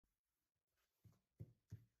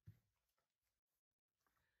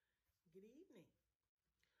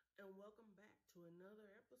to another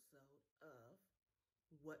episode of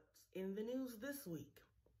What's in the News This Week.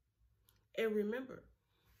 And remember,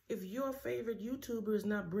 if your favorite YouTuber is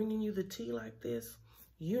not bringing you the tea like this,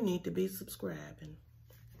 you need to be subscribing.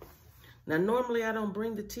 Now, normally I don't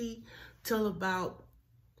bring the tea till about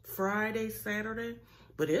Friday, Saturday,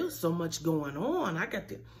 but there's so much going on. I got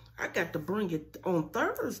to bring it on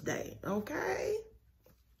Thursday, okay?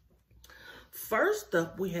 First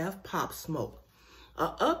up, we have Pop Smoke.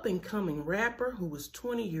 An up-and-coming rapper who was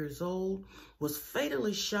 20 years old was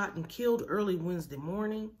fatally shot and killed early Wednesday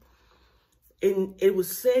morning. And it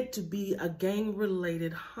was said to be a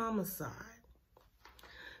gang-related homicide.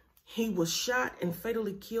 He was shot and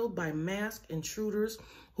fatally killed by masked intruders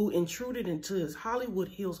who intruded into his Hollywood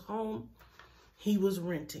Hills home he was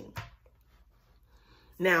renting.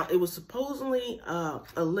 Now, it was supposedly,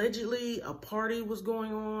 allegedly, a party was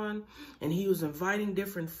going on, and he was inviting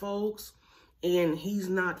different folks, and he's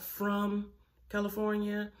not from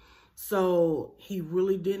California, so he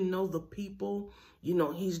really didn't know the people. You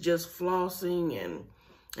know, he's just flossing and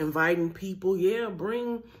inviting people. Yeah,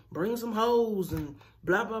 bring some hoes and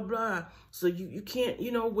blah, blah, blah. So you can't,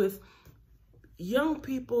 you know, with young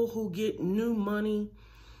people who get new money,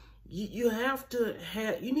 you have to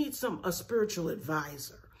have, you need a spiritual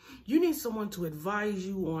advisor. You need someone to advise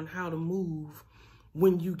you on how to move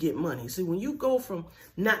when you get money. See, when you go from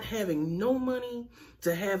not having no money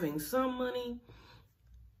to having some money,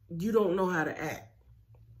 you don't know how to act.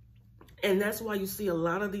 And that's why you see a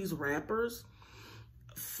lot of these rappers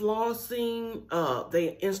flossing,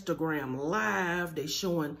 they Instagram live, they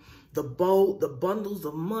showing the bundles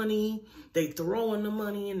of money, they throwing the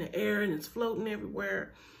money in the air and it's floating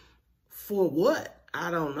everywhere. For what? I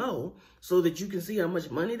don't know. So that you can see how much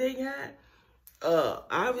money they got.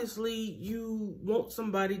 Obviously, you want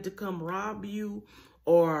somebody to come rob you,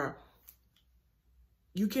 or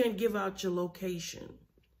you can't give out your location.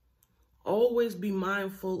 Always be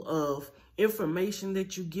mindful of information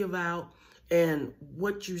that you give out and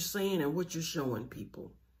what you're saying and what you're showing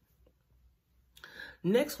people.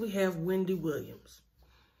 Next, we have Wendy Williams.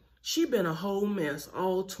 She been a whole mess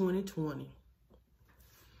all 2020.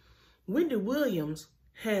 Wendy Williams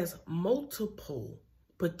has multiple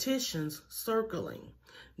petitions circling.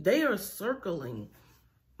 They are circling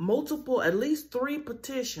multiple, at least 3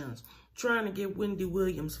 petitions trying to get Wendy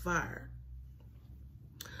Williams fired.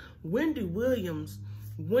 Wendy Williams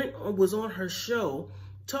was on her show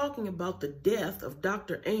talking about the death of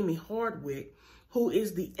Dr. Amy Hardwick, who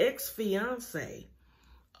is the ex-fiance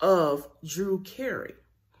of Drew Carey,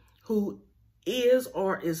 who is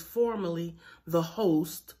or is formerly the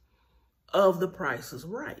host of The Price is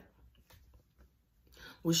Right.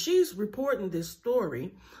 Well, she's reporting this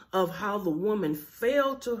story of how the woman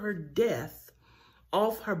fell to her death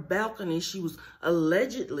off her balcony. She was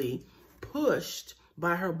allegedly pushed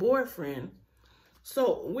by her boyfriend.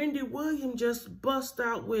 So Wendy Williams just bust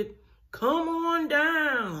out with, "Come on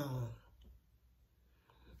down."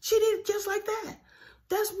 She did it just like that.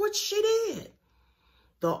 That's what she did.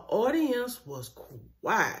 The audience was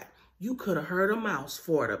quiet. You could have heard a mouse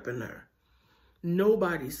fart up in there.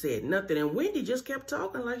 Nobody said nothing. And Wendy just kept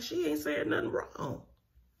talking like she ain't said nothing wrong.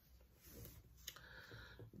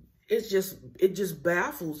 It just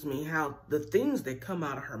baffles me how the things that come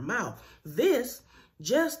out of her mouth. This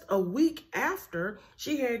just a week after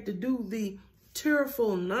she had to do the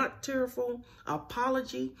tearful, not tearful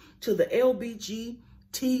apology to the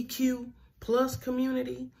LGBTQ plus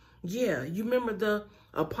community. Yeah, you remember the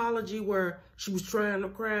apology where she was trying to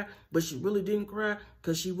cry, but she really didn't cry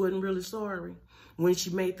because she wasn't really sorry. When she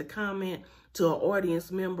made the comment to an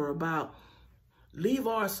audience member about, "Leave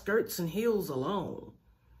our skirts and heels alone."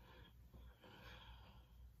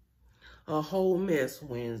 A whole mess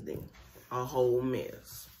Wednesday. A whole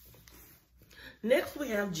mess. Next, we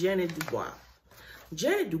have Janet Dubois.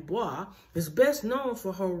 Janet Dubois is best known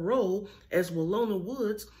for her role as Willona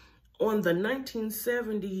Woods on the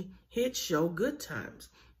 1970 hit show Good Times,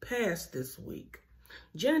 passed this week.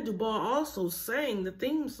 Janet Dubois also sang the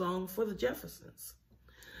theme song for the Jeffersons.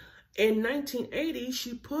 In 1980,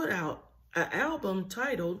 she put out an album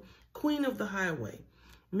titled Queen of the Highway.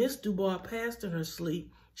 Miss Dubois passed in her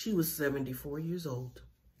sleep. She was 74 years old.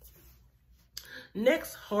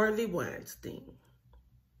 Next, Harvey Weinstein.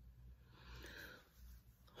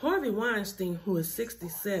 Harvey Weinstein, who is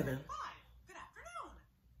 67. Hi, good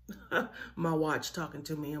afternoon. My watch talking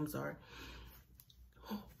to me, I'm sorry.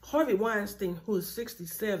 Harvey Weinstein, who is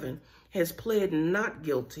 67, has pled not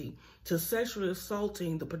guilty to sexually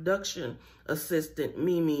assaulting the production assistant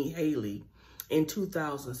Mimi Haley in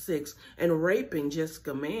 2006 and raping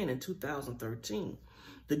Jessica Mann in 2013.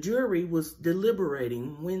 The jury was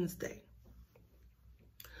deliberating Wednesday.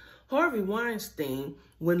 Harvey Weinstein,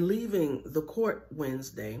 when leaving the court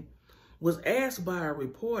Wednesday, was asked by a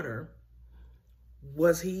reporter,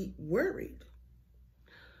 was he worried?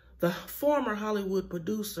 The former Hollywood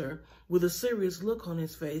producer, with a serious look on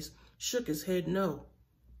his face, shook his head no.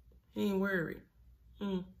 He ain't worried.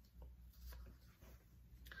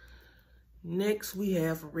 Next, we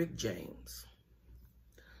have Rick James.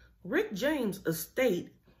 Rick James'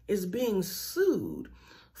 estate is being sued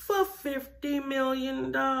for $50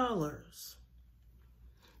 million.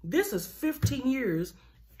 This is 15 years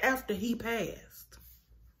after he passed.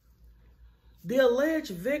 The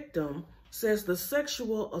alleged victim says the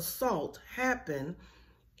sexual assault happened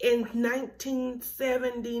in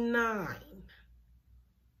 1979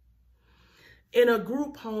 in a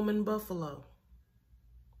group home in Buffalo.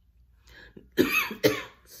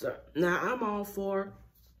 So, now, I'm all for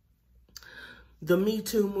the Me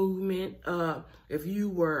Too movement. If you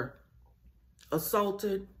were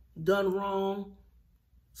assaulted, done wrong,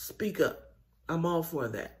 speak up. I'm all for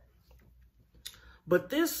that. But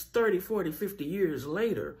this 30, 40, 50 years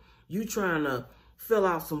later, you trying to fill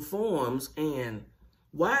out some forms, and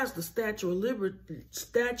why is the statute of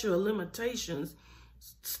limitations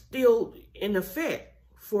still in effect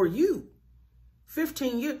for you?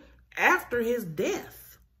 15 years after his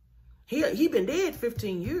death. He been dead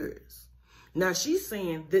 15 years. Now she's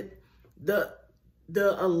saying that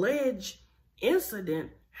the alleged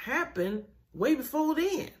incident happened way before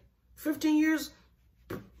then, 15 years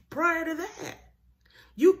prior to that.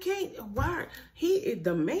 You can't, why?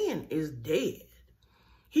 The man is dead.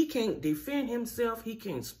 He can't defend himself. He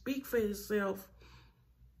can't speak for himself.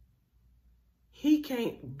 He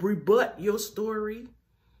can't rebut your story.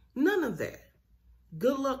 None of that.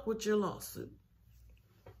 Good luck with your lawsuit.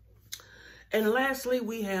 And lastly,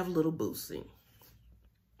 we have Lil Boosie.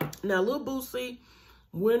 Now, Lil Boosie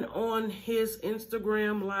went on his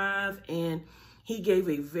Instagram Live and he gave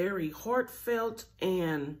a very heartfelt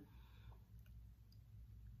and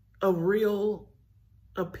a real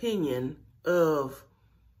opinion of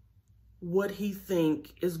what he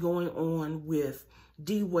think is going on with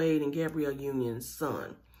D. Wade and Gabrielle Union's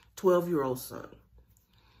son, 12-year-old son,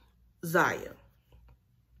 Zaya.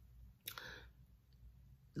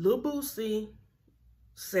 Lil Boosie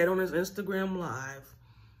said on his Instagram Live,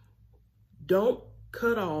 don't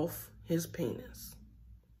cut off his penis.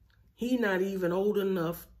 He not even old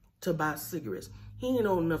enough to buy cigarettes. He ain't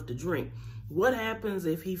old enough to drink. What happens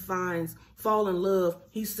if he fall in love,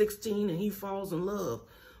 he's 16 and he falls in love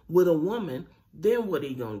with a woman, then what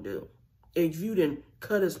he gonna do if you didn't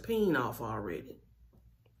cut his peen off already?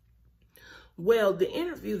 Well, the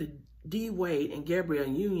interview that D. Wade and Gabrielle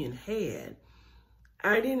Union had,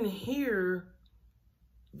 I didn't hear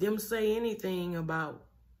them say anything about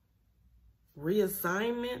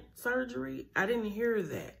reassignment surgery. I didn't hear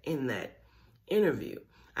that in that interview.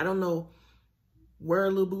 I don't know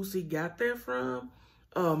where Lil Boosie got that from.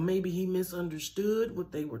 Maybe he misunderstood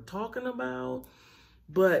what they were talking about.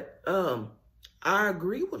 But I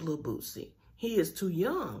agree with Lil Boosie. He is too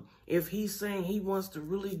young. If he's saying he wants to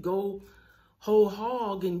really go whole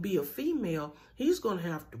hog and be a female, he's going to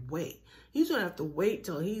have to wait. He's going to have to wait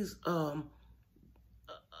till he's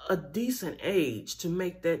a decent age to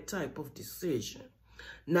make that type of decision.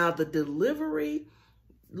 Now, the delivery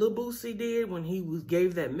Lil Boosie did when he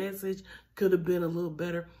gave that message could have been a little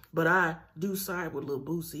better, but I do side with Lil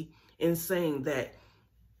Boosie in saying that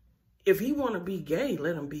if he want to be gay,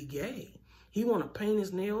 let him be gay. He want to paint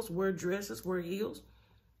his nails, wear dresses, wear heels,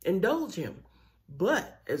 indulge him.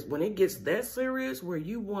 But when it gets that serious where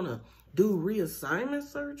you want to do reassignment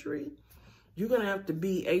surgery, you're going to have to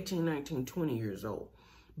be 18, 19, 20 years old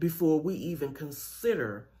before we even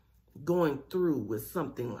consider going through with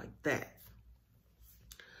something like that.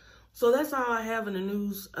 So that's all I have in the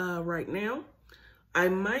news right now. I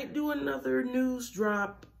might do another news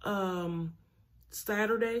drop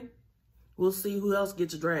Saturday. We'll see who else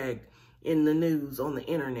gets dragged in the news on the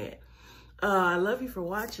internet. I love you for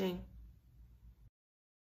watching.